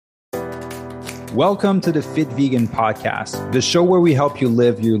Welcome to the Fit Vegan Podcast, the show where we help you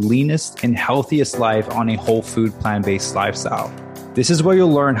live your leanest and healthiest life on a whole food, plant-based lifestyle. This is where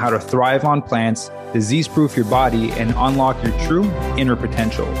you'll learn how to thrive on plants, disease-proof your body, and unlock your true inner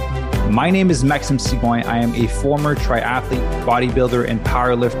potential. My name is Maxime Sigouin. I am a former triathlete, bodybuilder, and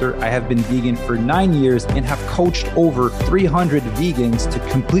powerlifter. I have been vegan for 9 years and have coached over 300 vegans to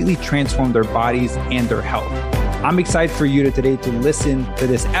completely transform their bodies and their health. I'm excited for you today to listen to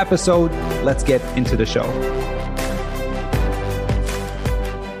this episode. Let's get into the show.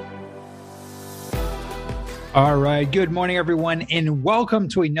 All right. Good morning, everyone, and welcome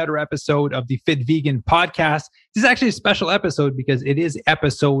to another episode of the Fit Vegan Podcast. This is actually a special episode because it is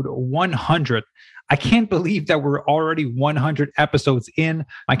episode 100. I can't believe that we're already 100 episodes in.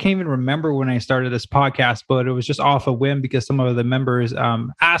 I can't even remember when I started this podcast, but it was just off a whim because some of the members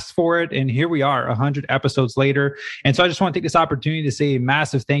asked for it. And here we are 100 episodes later. And so I just want to take this opportunity to say a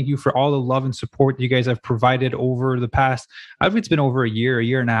massive thank you for all the love and support that you guys have provided over the past, I think it's been over a year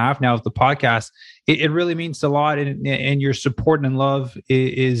and a half now of the podcast. It really means a lot. And your support and love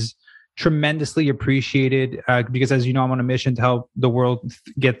is tremendously appreciated because, as you know, I'm on a mission to help the world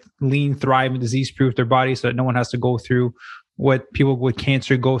get lean, thrive, and disease-proof their body so that no one has to go through what people with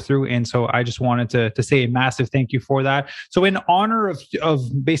cancer go through. And so I just wanted to say a massive thank you for that. So in honor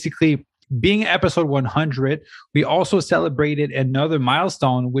of basically being episode 100, we also celebrated another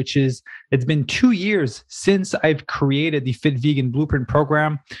milestone, which is it's been 2 years since I've created the Fit Vegan Blueprint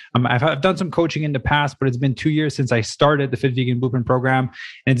program. I've done some coaching in the past, but it's been 2 years since I started the Fit Vegan Blueprint program.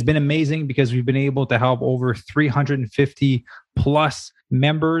 And it's been amazing because we've been able to help over 350 plus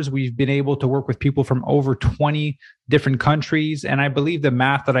members. We've been able to work with people from over 20 different countries. And I believe the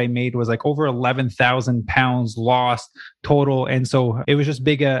math that I made was like over 11,000 pounds lost total. And so it was just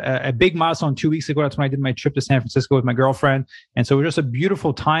a big milestone 2 weeks ago. That's when I did my trip to San Francisco with my girlfriend. And so it was just a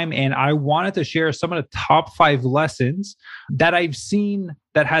beautiful time. And I wanted to share some of the top 5 lessons that I've seen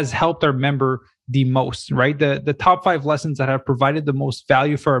that has helped our member the most, right? The top 5 lessons that have provided the most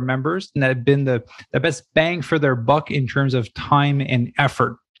value for our members and that have been the best bang for their buck in terms of time and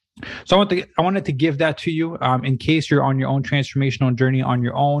effort. So I wanted to give that to you in case you're on your own transformational journey on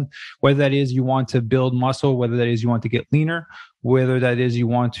your own, whether that is you want to build muscle, whether that is you want to get leaner, whether that is you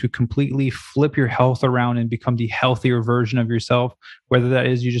want to completely flip your health around and become the healthier version of yourself, whether that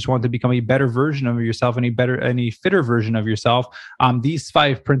is you just want to become a better version of yourself and a fitter version of yourself. These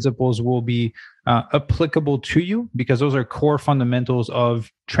 5 principles will be applicable to you because those are core fundamentals of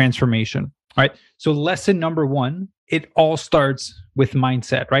transformation. All right. So lesson number 1, it all starts with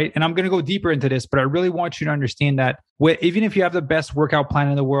mindset, right? And I'm going to go deeper into this, but I really want you to understand that even if you have the best workout plan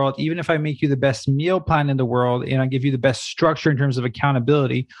in the world, even if I make you the best meal plan in the world, and I give you the best structure in terms of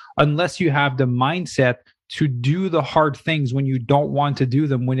accountability, unless you have the mindset to do the hard things when you don't want to do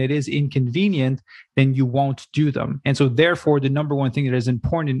them, when it is inconvenient, then you won't do them. And so therefore, the number one thing that is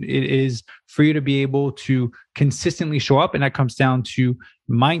important is for you to be able to consistently show up. And that comes down to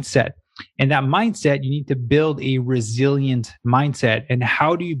mindset. And that mindset, you need to build a resilient mindset. And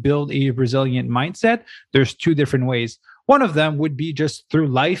how do you build a resilient mindset? There's 2 different ways. One of them would be just through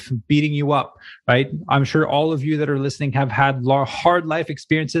life beating you up, right? I'm sure all of you that are listening have had hard life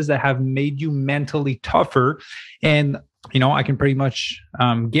experiences that have made you mentally tougher. And I can pretty much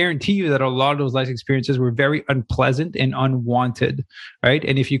guarantee you that a lot of those life experiences were very unpleasant and unwanted, right?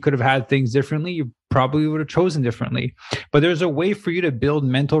 And if you could have had things differently, you probably would have chosen differently. But there's a way for you to build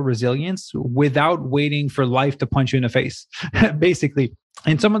mental resilience without waiting for life to punch you in the face, basically.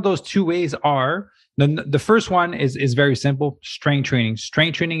 And some of those 2 ways are, the first one is very simple, strength training.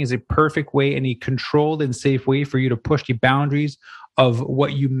 Strength training is a perfect way and a controlled and safe way for you to push the boundaries of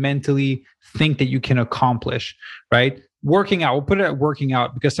what you mentally think that you can accomplish, right? Working out, we'll put it at working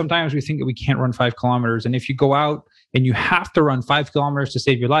out because sometimes we think that we can't run 5 kilometers. And if you go out and you have to run 5 kilometers to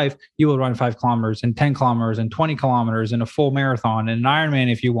save your life, you will run 5 kilometers and 10 kilometers and 20 kilometers and a full marathon and an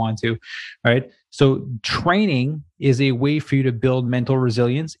Ironman if you want to, right? So training is a way for you to build mental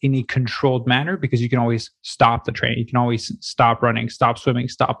resilience in a controlled manner because you can always stop the training. You can always stop running, stop swimming,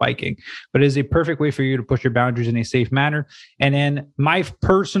 stop biking. But it is a perfect way for you to push your boundaries in a safe manner. And then my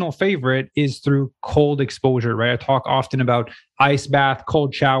personal favorite is through cold exposure, right? I talk often about ice bath,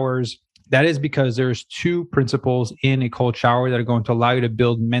 cold showers. That is because there's 2 principles in a cold shower that are going to allow you to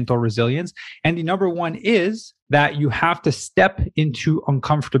build mental resilience. And the number 1 is that you have to step into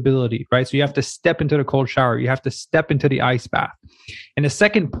uncomfortability, right? So you have to step into the cold shower. You have to step into the ice bath. And the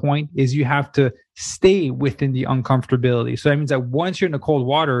second point is you have to stay within the uncomfortability. So that means that once you're in the cold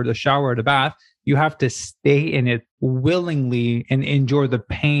water, the shower, or the bath, you have to stay in it willingly and endure the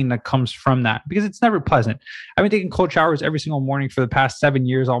pain that comes from that, because it's never pleasant. I've been taking cold showers every single morning for the past 7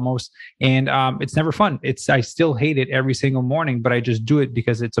 years almost, and it's never fun. I still hate it every single morning, but I just do it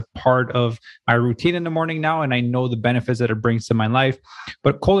because it's a part of my routine in the morning now, and I know the benefits that it brings to my life.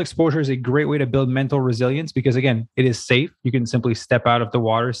 But cold exposure is a great way to build mental resilience because, again, it is safe. You can simply step out of the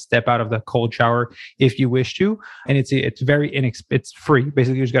water, step out of the cold shower if you wish to, and it's very it's free.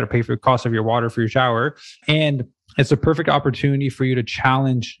 Basically, you just got to pay for the cost of your water for your shower, and it's a perfect opportunity for you to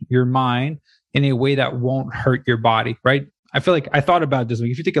challenge your mind in a way that won't hurt your body, right? I feel like I thought about this.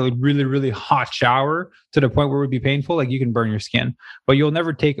 Like if you take a really, really hot shower to the point where it would be painful, like you can burn your skin, but you'll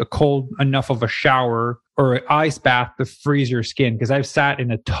never take a cold enough of a shower or an ice bath to freeze your skin. Because I've sat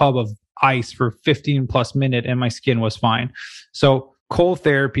in a tub of ice for 15 plus minutes and my skin was fine. So cold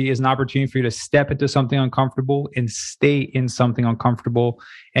therapy is an opportunity for you to step into something uncomfortable and stay in something uncomfortable.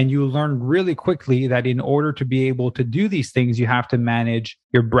 And you learn really quickly that in order to be able to do these things, you have to manage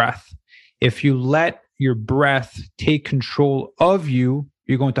your breath. If you let your breath take control of you,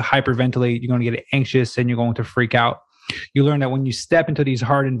 you're going to hyperventilate, you're going to get anxious, and you're going to freak out. You learn that when you step into these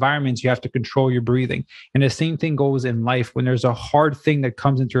hard environments, you have to control your breathing. And the same thing goes in life. When there's a hard thing that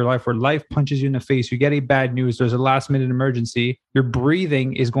comes into your life, where life punches you in the face, you get a bad news, there's a last minute emergency, your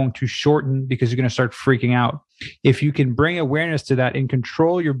breathing is going to shorten because you're going to start freaking out. If you can bring awareness to that and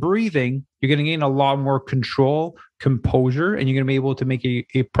control your breathing, you're going to gain a lot more control, composure, and you're going to be able to make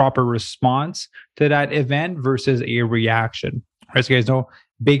a proper response to that event versus a reaction. As you guys know,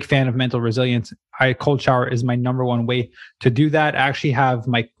 big fan of mental resilience. Cold shower is my number one way to do that. I actually have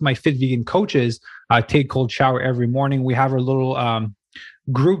my Fit Vegan coaches take cold shower every morning. We have our little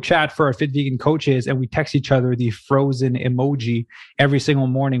group chat for our Fit Vegan coaches, and we text each other the frozen emoji every single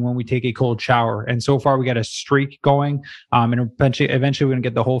morning when we take a cold shower. And so far, we got a streak going, and eventually we're going to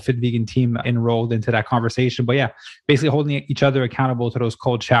get the whole Fit Vegan team enrolled into that conversation. But yeah, basically holding each other accountable to those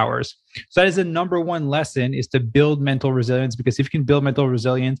cold showers. So that is the number one lesson, is to build mental resilience, because if you can build mental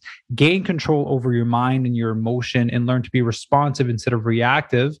resilience, gain control over your mind and your emotion, and learn to be responsive instead of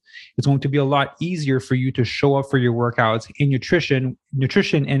reactive, it's going to be a lot easier for you to show up for your workouts in nutrition,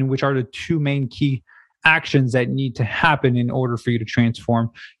 and which are the two main key actions that need to happen in order for you to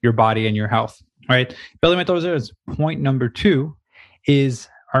transform your body and your health. All right. Building mental resilience. Point number 2 is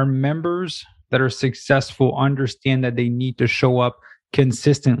our members that are successful understand that they need to show up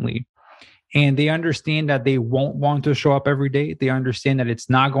consistently. And they understand that they won't want to show up every day. They understand that it's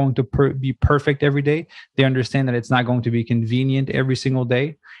not going to be perfect every day. They understand that it's not going to be convenient every single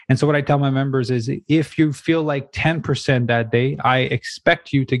day. And so what I tell my members is, if you feel like 10% that day, I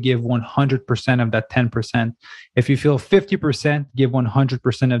expect you to give 100% of that 10%. If you feel 50%, give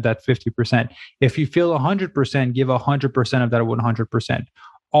 100% of that 50%. If you feel 100%, give 100% of that 100%.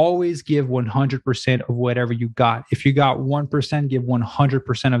 Always give 100% of whatever you got. If you got 1%, give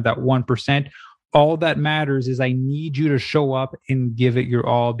 100% of that 1%. All that matters is I need you to show up and give it your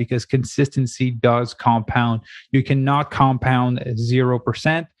all, because consistency does compound. You cannot compound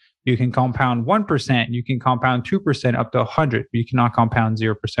 0%. You can compound 1%. You can compound 2% up to 100. But you cannot compound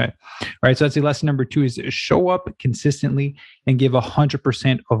 0%. All right. So that's the lesson number 2, is show up consistently and give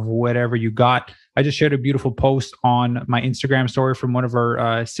 100% of whatever you got. I just shared a beautiful post on my Instagram story from one of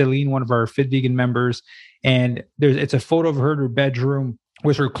our Celine, one of our Fit Vegan members, and it's a photo of her in her bedroom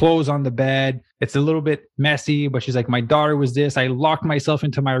with her clothes on the bed. It's a little bit messy, but she's like, my daughter was this. I locked myself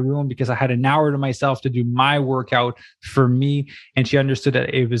into my room because I had an hour to myself to do my workout for me. And she understood that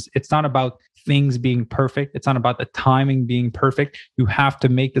it's not about things being perfect. It's not about the timing being perfect. You have to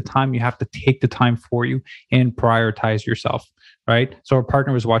make the time. You have to take the time for you and prioritize yourself. Right. So her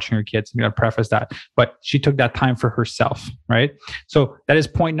partner was watching her kids. I'm going to preface that, but she took that time for herself. Right. So that is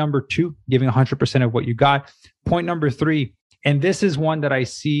point number 2, giving 100% of what you got. Point number 3, and this is one that I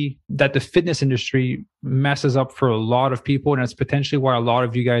see that the fitness industry messes up for a lot of people. And it's potentially why a lot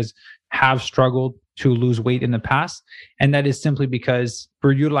of you guys have struggled to lose weight in the past. And that is simply because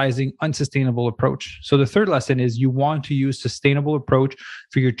we're utilizing unsustainable approach. So the third lesson is you want to use sustainable approach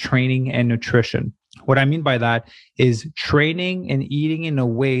for your training and nutrition. What I mean by that is training and eating in a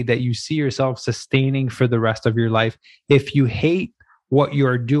way that you see yourself sustaining for the rest of your life. If you hate what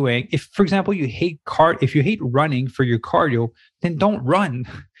you're doing, if, for example, if you hate running for your cardio, then don't run.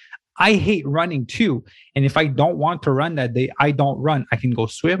 I hate running too. And if I don't want to run that day, I don't run. I can go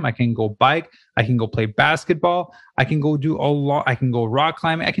swim. I can go bike. I can go play basketball. I can go do a lot. I can go rock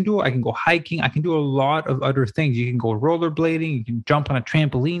climbing. I can go hiking. I can do a lot of other things. You can go rollerblading. You can jump on a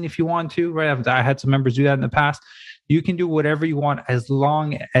trampoline if you want to, right? I had some members do that in the past. You can do whatever you want as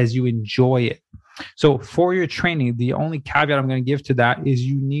long as you enjoy it. So for your training, the only caveat I'm going to give to that is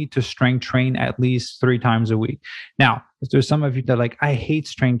you need to strength train at least 3 times a week. Now, if there's some of you that are like, I hate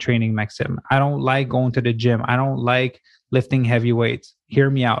strength training, Maxim. I don't like going to the gym. I don't like lifting heavy weights. Hear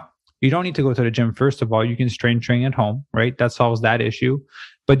me out. You don't need to go to the gym. First of all, you can strength train at home, right? That solves that issue.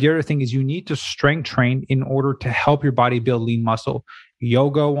 But the other thing is you need to strength train in order to help your body build lean muscle.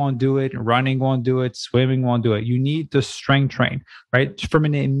 Yoga won't do it. Running won't do it. Swimming won't do it. You need to strength train, right? From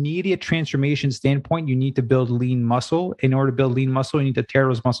an immediate transformation standpoint, you need to build lean muscle. In order to build lean muscle, you need to tear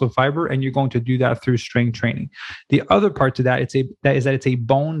those muscle fiber, and you're going to do that through strength training. The other part to that, it's a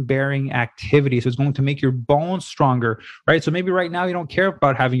bone bearing activity. So it's going to make your bones stronger, right? So maybe right now you don't care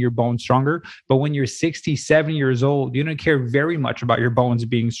about having your bones stronger, but when you're 60, 70 years old, you don't care very much about your bones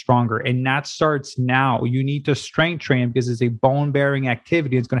being stronger. And that starts now. You need to strength train because it's a bone bearing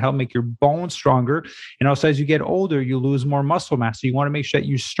activity. It's going to help make your bones stronger. And also, as you get older, you lose more muscle mass. So you want to make sure that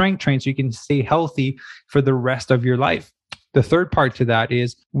you strength train so you can stay healthy for the rest of your life. The third part to that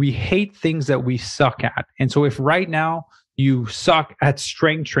is we hate things that we suck at. And so if right now you suck at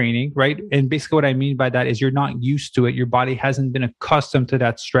strength training, right? And basically what I mean by that is you're not used to it. Your body hasn't been accustomed to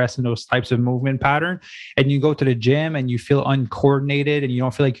that stress and those types of movement pattern. And you go to the gym and you feel uncoordinated and you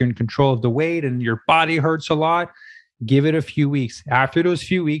don't feel like you're in control of the weight and your body hurts a lot. Give it a few weeks. After those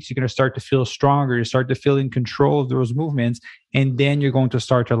few weeks, you're going to start to feel stronger. You start to feel in control of those movements. And then you're going to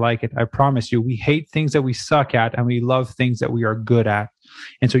start to like it. I promise you, we hate things that we suck at and we love things that we are good at.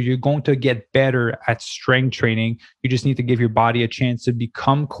 And so you're going to get better at strength training. You just need to give your body a chance to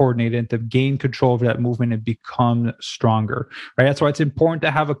become coordinated and to gain control of that movement and become stronger, right? That's why it's important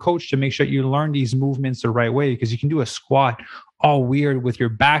to have a coach to make sure you learn these movements the right way, because you can do a squat all weird with your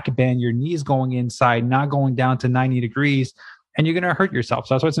back bend, your knees going inside, not going down to 90 degrees, and you're going to hurt yourself.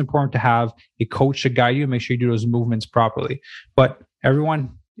 So that's why it's important to have a coach to guide you and make sure you do those movements properly. But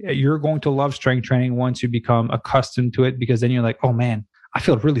everyone, you're going to love strength training once you become accustomed to it, because then you're like, oh man, I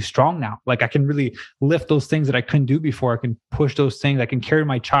feel really strong now. Like I can really lift those things that I couldn't do before. I can push those things. I can carry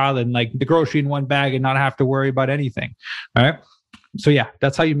my child and like the grocery in one bag and not have to worry about anything. All right. So yeah,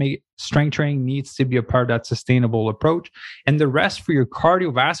 that's how you make it. Strength training needs to be a part of that sustainable approach. And the rest for your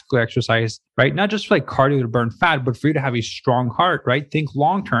cardiovascular exercise, right? Not just like cardio to burn fat, but for you to have a strong heart, right? Think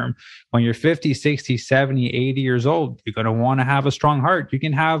long-term. When you're 50, 60, 70, 80 years old, you're going to want to have a strong heart. You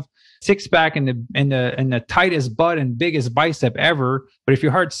can have six-pack and the tightest butt and biggest bicep ever, but if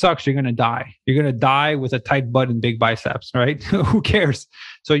your heart sucks, you're going to die. You're going to die with a tight butt and big biceps, right? Who cares?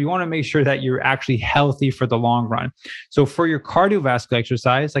 So you want to make sure that you're actually healthy for the long run. So for your cardiovascular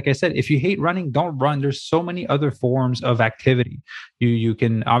exercise, like I said, if you hate running, don't run. There's so many other forms of activity. You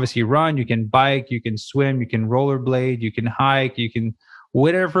can obviously run, you can bike, you can swim, you can rollerblade, you can hike, you can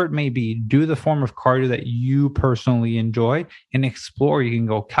whatever it may be. Do the form of cardio that you personally enjoy and explore. You can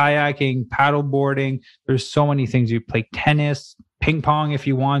go kayaking, paddle boarding. There's so many things. You play tennis, ping pong if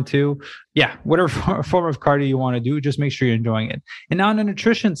you want to. Yeah, whatever form of cardio you want to do, just make sure you're enjoying it. And now on the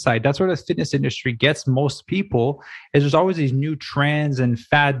nutrition side, that's where the fitness industry gets most people, is there's always these new trends and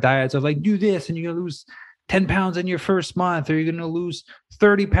fad diets of like, do this and you're going to lose 10 pounds in your first month, or you're going to lose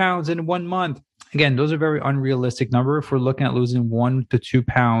 30 pounds in 1 month. Again, those are very unrealistic numbers. If we're looking at losing 1 to 2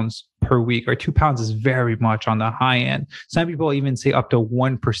 pounds per week, or 2 pounds is very much on the high end. Some people even say up to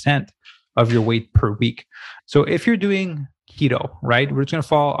 1% of your weight per week. So if you're doing keto, right, we're just going to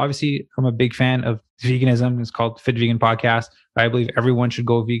fall. Obviously, I'm a big fan of veganism. It's called Fit Vegan Podcast. I believe everyone should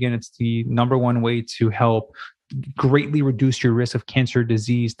go vegan. It's the number one way to help greatly reduce your risk of cancer,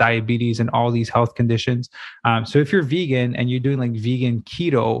 disease, diabetes, and all these health conditions. So if you're vegan and you're doing like vegan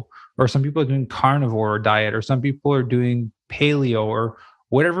keto, or some people are doing carnivore diet, or some people are doing paleo, or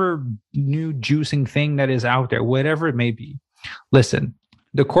whatever new juicing thing that is out there, whatever it may be. Listen,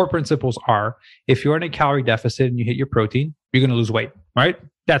 the core principles are, if you're in a calorie deficit and you hit your protein, you're going to lose weight, right?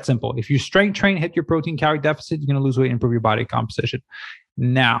 That's simple. If you strength train, hit your protein calorie deficit, you're going to lose weight and improve your body composition.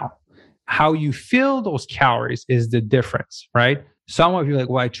 Now, how you fill those calories is the difference, right? Some of you are like,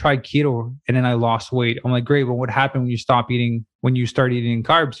 well, I tried keto and then I lost weight. I'm like, great. But what happened when you start eating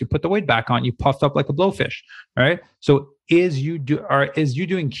carbs? You put the weight back on, you puffed up like a blowfish, right? So is you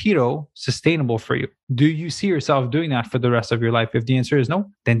doing keto sustainable for you? Do you see yourself doing that for the rest of your life? If the answer is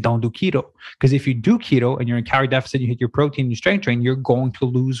no, then don't do keto. Because if you do keto and you're in calorie deficit, you hit your protein, you strength train, you're going to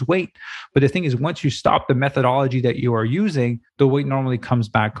lose weight. But the thing is, once you stop the methodology that you are using, the weight normally comes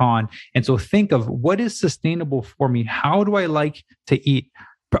back on. And so think of what is sustainable for me? How do I like to eat?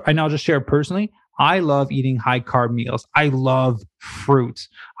 And I'll just share personally. I love eating high carb meals. I love fruits.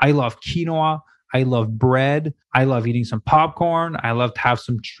 I love quinoa. I love bread. I love eating some popcorn. I love to have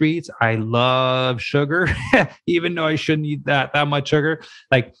some treats. I love sugar, even though I shouldn't eat that much sugar.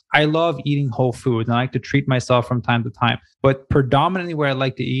 Like I love eating whole foods and I like to treat myself from time to time. But predominantly where I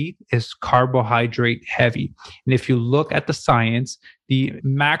like to eat is carbohydrate heavy. And if you look at the science, the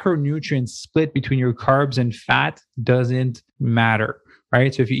macronutrient split between your carbs and fat doesn't matter.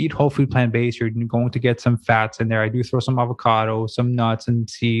 Right. So if you eat whole food plant based, you're going to get some fats in there. I do throw some avocado, some nuts and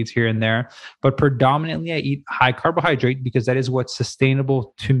seeds here and there, but predominantly I eat high carbohydrate because that is what's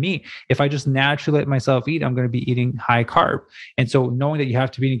sustainable to me. If I just naturally let myself eat, I'm going to be eating high carb. And so knowing that you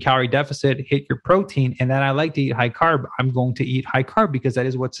have to be in a calorie deficit, hit your protein, and then I like to eat high carb, I'm going to eat high carb because that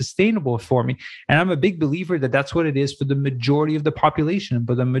is what's sustainable for me. And I'm a big believer that that's what it is for the majority of the population,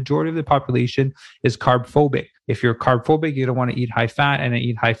 but the majority of the population is carb phobic. If you're carb phobic, you don't want to eat high fat and then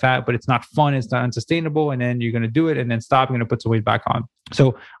eat high fat, but it's not fun. It's not unsustainable. And then you're going to do it and then stop. You're going to put some weight back on.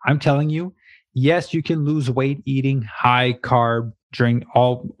 So I'm telling you, yes, you can lose weight eating high carb during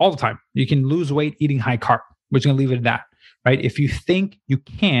all the time. You can lose weight eating high carb. We're just going to leave it at that, right? If you think you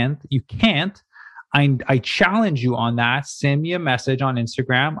can't. I challenge you on that. Send me a message on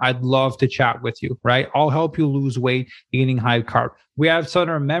Instagram. I'd love to chat with you, right? I'll help you lose weight eating high carb. We have some of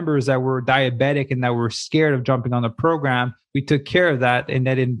our members that were diabetic and that were scared of jumping on the program. We took care of that and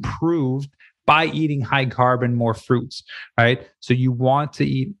that improved by eating high carb and more fruits, right? So you want to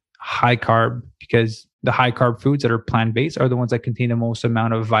eat high carb because the high carb foods that are plant-based are the ones that contain the most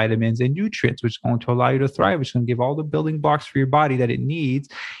amount of vitamins and nutrients, which is going to allow you to thrive, which is going to give all the building blocks for your body that it needs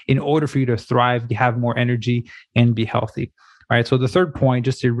in order for you to thrive, you have more energy and be healthy. All right. So the third point,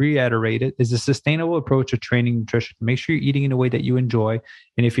 just to reiterate it, is a sustainable approach to training nutrition. Make sure you're eating in a way that you enjoy.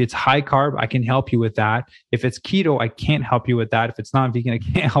 And if it's high carb, I can help you with that. If it's keto, I can't help you with that. If it's not vegan, I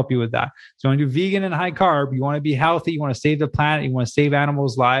can't help you with that. So when you do vegan and high carb, you want to be healthy. You want to save the planet. You want to save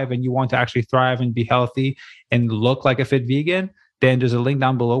animals' lives, and you want to actually thrive and be healthy and look like a fit vegan. Then there's a link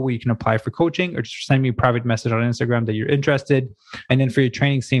down below where you can apply for coaching or just send me a private message on Instagram that you're interested. And then for your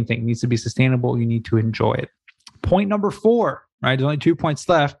training, same thing. It needs to be sustainable. You need to enjoy it. Point number 4, right? There's only 2 points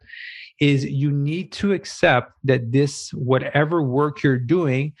left, is you need to accept that this, whatever work you're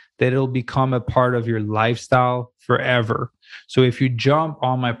doing, that it'll become a part of your lifestyle forever. So if you jump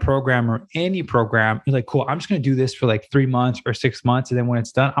on my program or any program, you're like, cool, I'm just going to do this for like 3 months or 6 months. And then when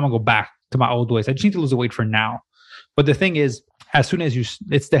it's done, I'm gonna go back to my old ways. I just need to lose the weight for now. But the thing is, as soon as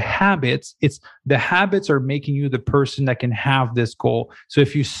it's the habits are making you the person that can have this goal. So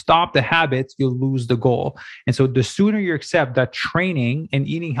if you stop the habits, you'll lose the goal. And so the sooner you accept that training and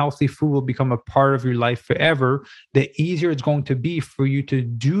eating healthy food will become a part of your life forever, the easier it's going to be for you to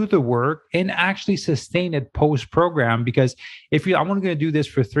do the work and actually sustain it post-program. Because if I'm only going to do this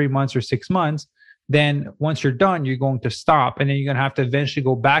for 3 months or 6 months, then once you're done, you're going to stop. And then you're going to have to eventually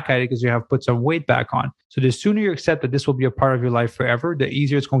go back at it because you have put some weight back on. So the sooner you accept that this will be a part of your life forever, the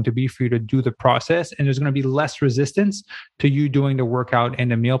easier it's going to be for you to do the process. And there's going to be less resistance to you doing the workout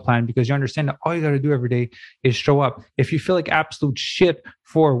and the meal plan because you understand that all you got to do every day is show up. If you feel like absolute shit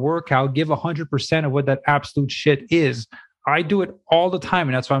for a workout, give 100% of what that absolute shit is. I do it all the time.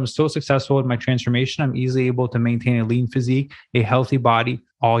 And that's why I'm so successful in my transformation. I'm easily able to maintain a lean physique, a healthy body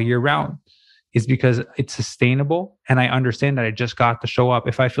all year round. Is because it's sustainable and I understand that I just got to show up.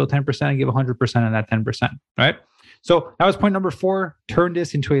 If I feel 10%, I give 100% of that 10%, right? So that was point number 4, turn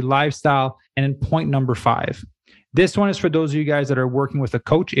this into a lifestyle. And then point number 5. This one is for those of you guys that are working with a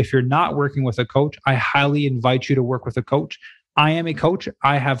coach. If you're not working with a coach, I highly invite you to work with a coach. I am a coach.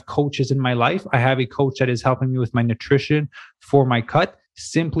 I have coaches in my life. I have a coach that is helping me with my nutrition for my cut.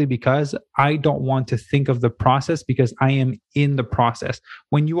 Simply because I don't want to think of the process because I am in the process.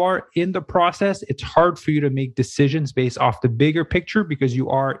 When you are in the process, it's hard for you to make decisions based off the bigger picture because you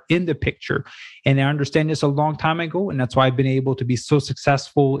are in the picture. And I understand this a long time ago. And that's why I've been able to be so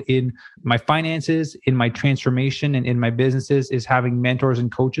successful in my finances, in my transformation, and in my businesses is having mentors and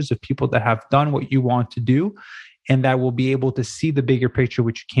coaches of people that have done what you want to do. And that will be able to see the bigger picture,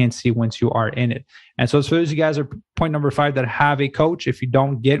 which you can't see once you are in it. And so as for those of you guys are point number 5 that have a coach, if you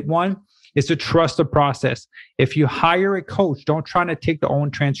don't get one, is to trust the process. If you hire a coach, don't try to take the own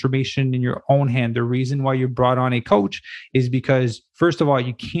transformation in your own hand. The reason why you brought on a coach is because, first of all,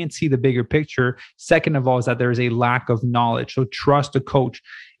 you can't see the bigger picture. Second of all, is that there is a lack of knowledge. So trust a coach,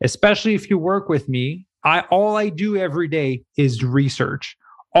 especially if you work with me. All I do every day is research.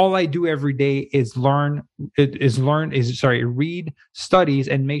 All I do every day is read studies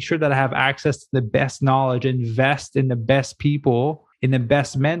and make sure that I have access to the best knowledge, invest in the best people, in the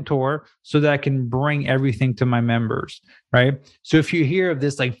best mentor so that I can bring everything to my members, right? So if you hear of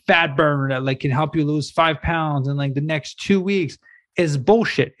this like fat burner that like can help you lose 5 pounds in like the next 2 weeks, is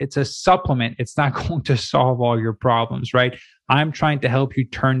bullshit. It's a supplement. It's not going to solve all your problems, right? I'm trying to help you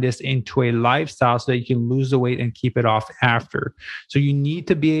turn this into a lifestyle so that you can lose the weight and keep it off after. So you need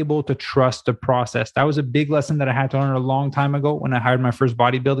to be able to trust the process. That was a big lesson that I had to learn a long time ago when I hired my first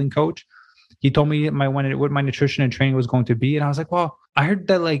bodybuilding coach. He told me what my nutrition and training was going to be. And I was like, well, I heard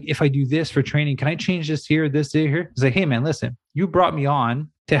that like, if I do this for training, can I change this here, this here? He's like, hey man, listen, you brought me on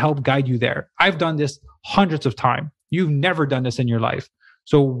to help guide you there. I've done this hundreds of times. You've never done this in your life.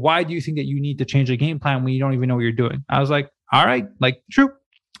 So why do you think that you need to change a game plan when you don't even know what you're doing? I was like, all right, like true.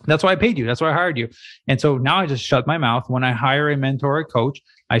 That's why I paid you. That's why I hired you. And so now I just shut my mouth. When I hire a mentor or coach,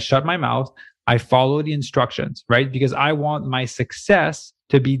 I shut my mouth. I follow the instructions, right? Because I want my success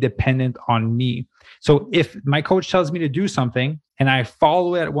to be dependent on me. So if my coach tells me to do something and I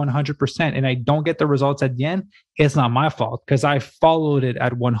follow it at 100% and I don't get the results at the end, it's not my fault because I followed it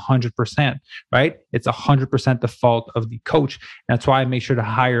at 100%, right? It's 100% the fault of the coach. That's why I make sure to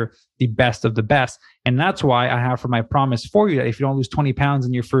hire the best of the best. And that's why I have for my promise for you that if you don't lose 20 pounds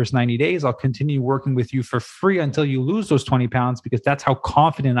in your first 90 days, I'll continue working with you for free until you lose those 20 pounds, because that's how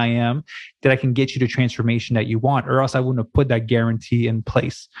confident I am that I can get you the transformation that you want, or else I wouldn't have put that guarantee in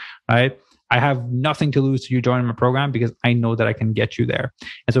place, right? I have nothing to lose to you joining my program because I know that I can get you there.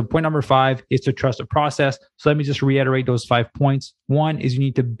 And so point number 5 is to trust the process. So let me just reiterate those 5 points. 1 is you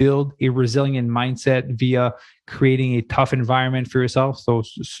need to build a resilient mindset via creating a tough environment for yourself. So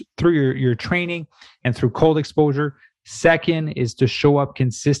through your training and through cold exposure. 2nd is to show up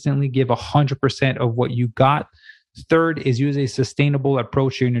consistently, give 100% of what you got. 3rd is use a sustainable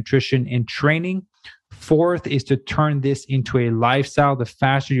approach to your nutrition and training. 4th is to turn this into a lifestyle. The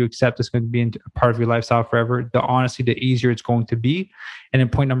faster you accept it's going to be a part of your lifestyle forever, the honestly, the easier it's going to be. And then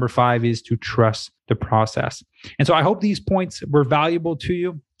point number 5 is to trust the process. And so I hope these points were valuable to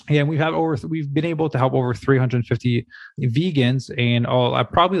you. And we've been able to help over 350 vegans, and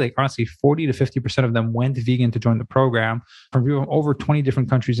probably like honestly 40 to 50% of them went vegan to join the program from over 20 different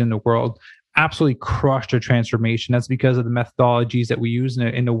countries in the world. Absolutely crushed their transformation. That's because of the methodologies that we use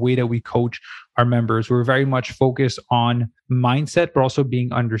in the way that we coach our members. We're very much focused on mindset, but also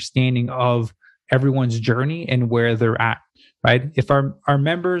being understanding of everyone's journey and where they're at, right? If our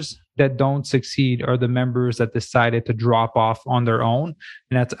members that don't succeed are the members that decided to drop off on their own,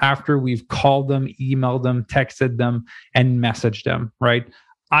 and that's after we've called them, emailed them, texted them, and messaged them, right?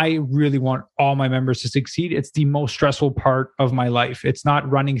 I really want all my members to succeed. It's the most stressful part of my life. It's not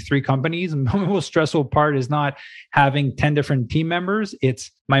running 3 companies. The most stressful part is not having 10 different team members. It's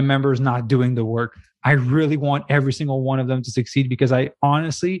my members not doing the work. I really want every single one of them to succeed because I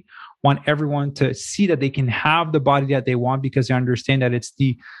honestly want everyone to see that they can have the body that they want, because they understand that it's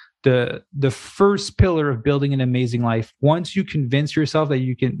the first pillar of building an amazing life. Once you convince yourself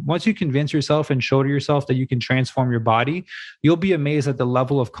and show to yourself that you can transform your body, you'll be amazed at the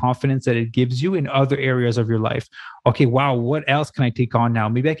level of confidence that it gives you in other areas of your life. Okay, wow, what else can I take on now?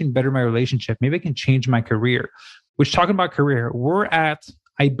 Maybe I can better my relationship. Maybe I can change my career. Which, talking about career, we're at,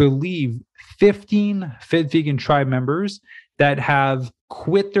 I believe, 15 Fit Vegan Tribe members that have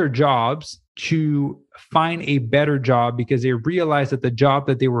quit their jobs to find a better job because they realized that the job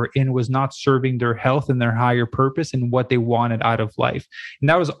that they were in was not serving their health and their higher purpose and what they wanted out of life. And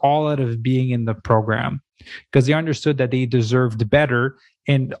that was all out of being in the program, because they understood that they deserved better,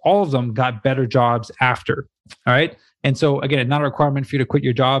 and all of them got better jobs after. All right. And so again, not a requirement for you to quit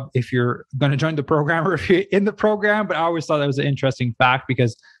your job if you're going to join the program or if you're in the program, but I always thought that was an interesting fact,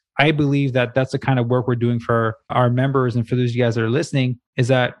 because I believe that that's the kind of work we're doing for our members. And for those of you guys that are listening, is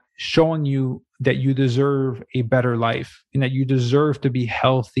that showing you that you deserve a better life and that you deserve to be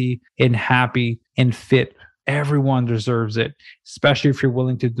healthy and happy and fit. Everyone deserves it, especially if you're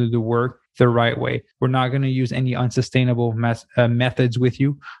willing to do the work the right way. We're not going to use any unsustainable methods with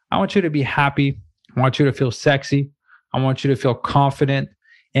you. I want you to be happy. I want you to feel sexy. I want you to feel confident.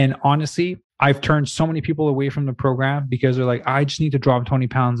 And honestly, I've turned so many people away from the program because they're like, I just need to drop 20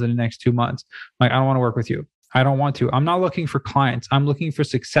 pounds in the next 2 months. I'm like, I don't want to work with you. I don't want to. I'm not looking for clients. I'm looking for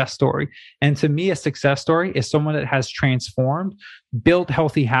success story. And to me, a success story is someone that has transformed, built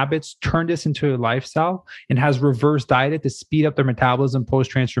healthy habits, turned this into a lifestyle, and has reverse dieted to speed up their metabolism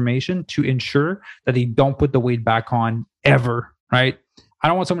post-transformation to ensure that they don't put the weight back on ever, right? I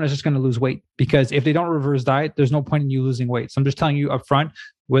don't want someone that's just going to lose weight, because if they don't reverse diet, there's no point in you losing weight. So I'm just telling you up front,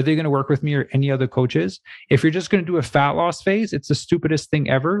 whether you're going to work with me or any other coaches, if you're just going to do a fat loss phase, it's the stupidest thing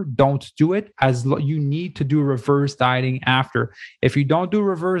ever. Don't do it, as you need to do reverse dieting after. If you don't do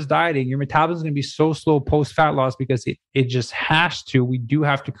reverse dieting, your metabolism is going to be so slow post fat loss, because it just has to. We do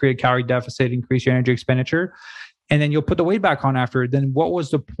have to create a calorie deficit, increase your energy expenditure, and then you'll put the weight back on after. Then what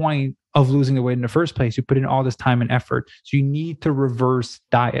was the point of losing the weight in the first place. You put in all this time and effort. So you need to reverse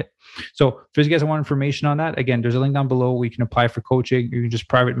diet. So if you guys want information on that, again, there's a link down below where you can apply for coaching. You can just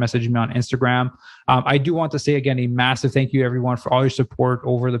private message me on Instagram. I do want to say again, a massive thank you everyone for all your support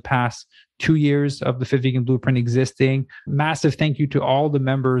over the past 2 years of the Fit Vegan Blueprint existing. Massive thank you to all the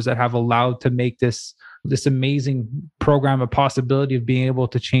members that have allowed to make this amazing program a possibility of being able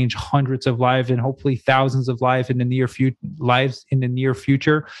to change hundreds of lives and hopefully thousands of lives in the near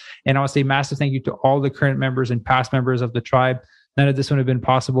future. And I'll say massive thank you to all the current members and past members of the tribe. None of this would have been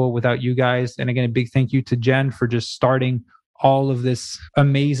possible without you guys. And again, a big thank you to Jen for just starting all of this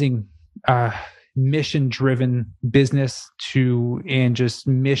amazing mission-driven business and just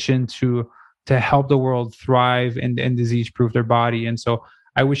mission to help the world thrive and disease-proof their body. And so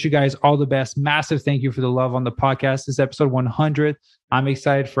I wish you guys all the best. Massive thank you for the love on the podcast. This is episode 100. I'm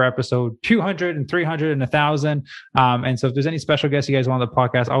excited for episode 200 and 300 and 1,000. And so if there's any special guests you guys want on the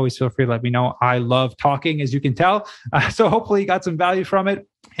podcast, always feel free to let me know. I love talking, as you can tell. So hopefully you got some value from it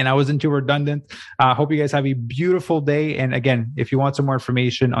and I wasn't too redundant. Hope you guys have a beautiful day. And again, if you want some more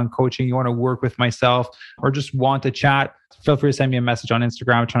information on coaching, you want to work with myself or just want to chat, feel free to send me a message on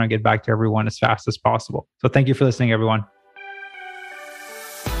Instagram. I'm trying to get back to everyone as fast as possible. So thank you for listening, everyone.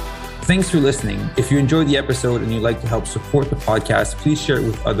 Thanks for listening. If you enjoyed the episode and you'd like to help support the podcast, please share it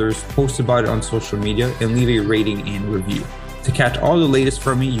with others, post about it on social media, and leave a rating and review. To catch all the latest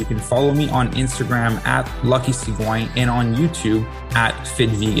from me, you can follow me on Instagram at Lucky Sigouin and on YouTube at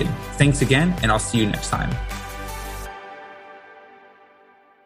Fit Vegan. Thanks again, and I'll see you next time.